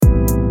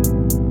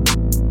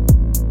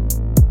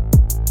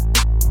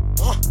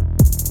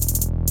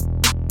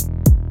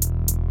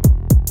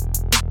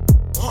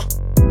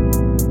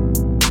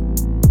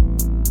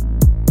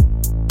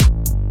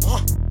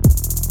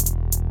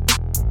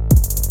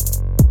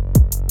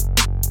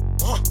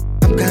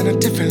kinda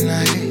different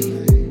life.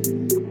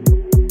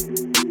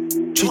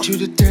 Treat you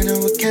to dinner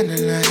with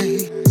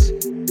candlelight.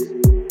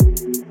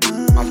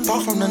 I'm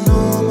far from the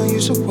norm or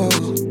usual.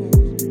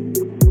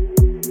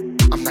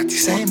 I'm not the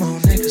same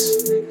old niggas.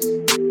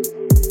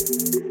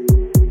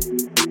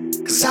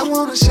 Cause I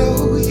wanna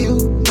show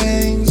you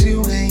things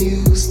you ain't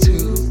used to.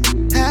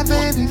 Have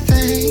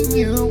anything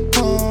you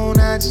want,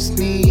 I just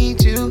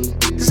need you.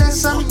 Is that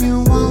something you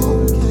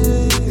want?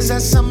 Is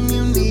that something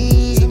you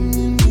need?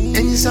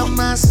 And you something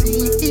I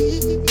see.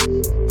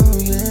 Oh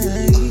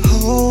yeah. A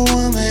whole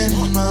woman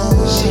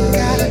more. She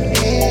got her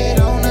head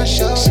on her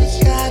shoulders.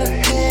 She got her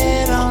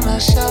head on her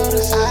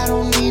shoulders. I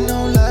don't need no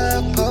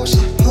love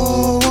potion. A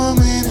whole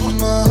woman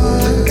more.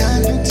 The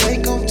kind you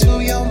take home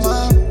to your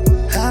mom.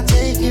 I'll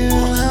take you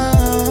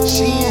home.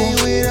 She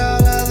ain't with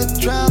all of the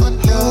drama.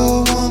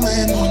 No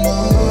woman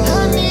more.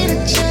 I need a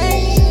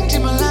change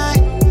in my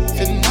life,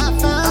 and I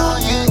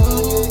found you,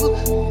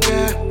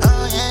 girl.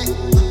 Oh yeah.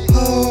 A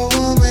whole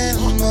woman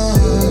more.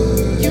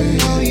 You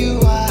know you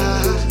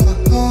are a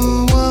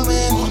whole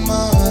woman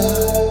more.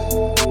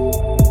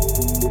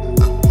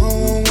 A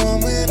whole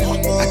woman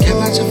more. I care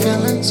about your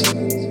feelings.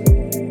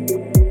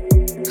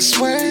 I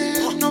swear,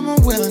 no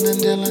more willing and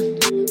dealing.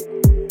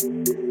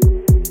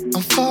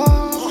 I'm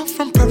far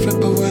from perfect,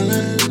 but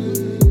willing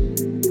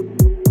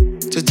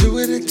to do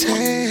what it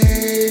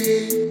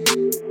takes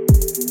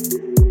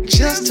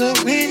just to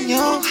win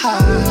your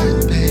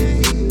heart,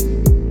 babe.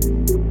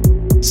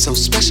 So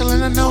special,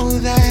 and I know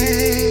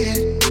that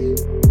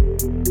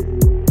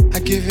I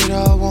give it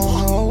all,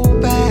 won't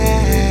hold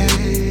back.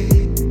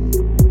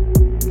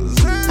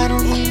 I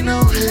don't need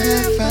no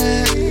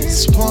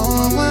half-ass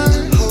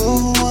woman.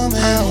 Whole woman,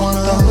 I want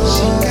the whole.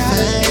 She got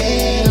her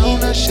head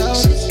on her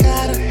shoulders. She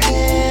got her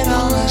head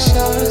on her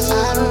shoulders. I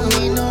don't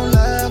need no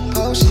love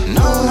potion.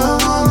 No, no,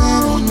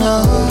 no, no.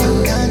 The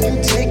kind you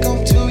take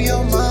home to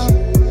your mom.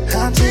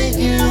 I'll take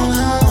you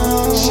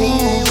home. She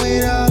ain't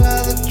with all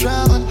of the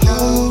drama. No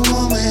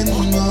woman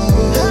more.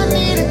 I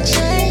need a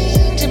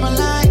change in my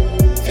life,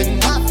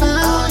 and I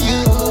found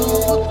you,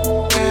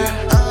 girl.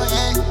 Oh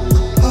yeah.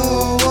 A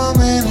whole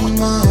woman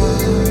more.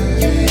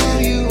 You know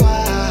you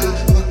are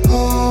a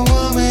whole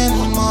woman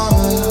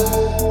more.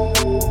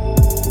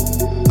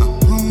 A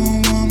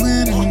whole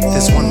woman more.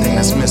 There's one thing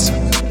that's missing.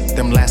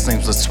 Them last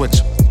names will switch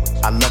 'em.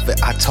 I love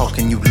it, I talk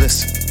and you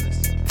listen.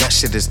 That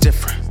shit is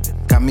different.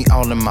 Got me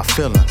all in my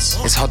feelings.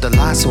 It's hard to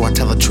lie, so I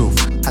tell the truth.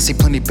 I see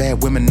plenty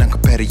bad women, none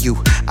compared to you.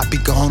 I be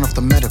gone off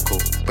the medical,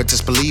 but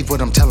just believe what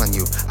I'm telling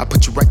you. I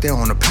put you right there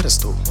on a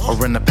pedestal,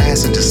 or in the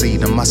passenger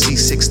seat of my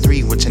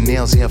C63 with your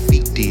nails, hair,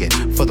 feet did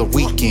for the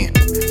weekend.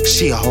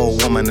 She a whole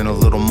woman and a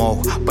little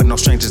more, but no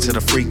stranger to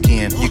the freak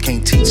end. You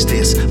can't teach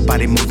this,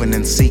 body moving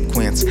in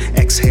sequence.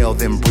 Exhale,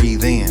 then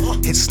breathe in.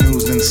 Hit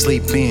snooze and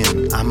sleep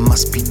in. I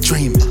must be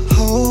dreaming.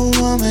 Whole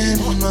woman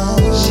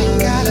more. She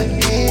got her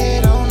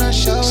head on her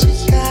shoulders.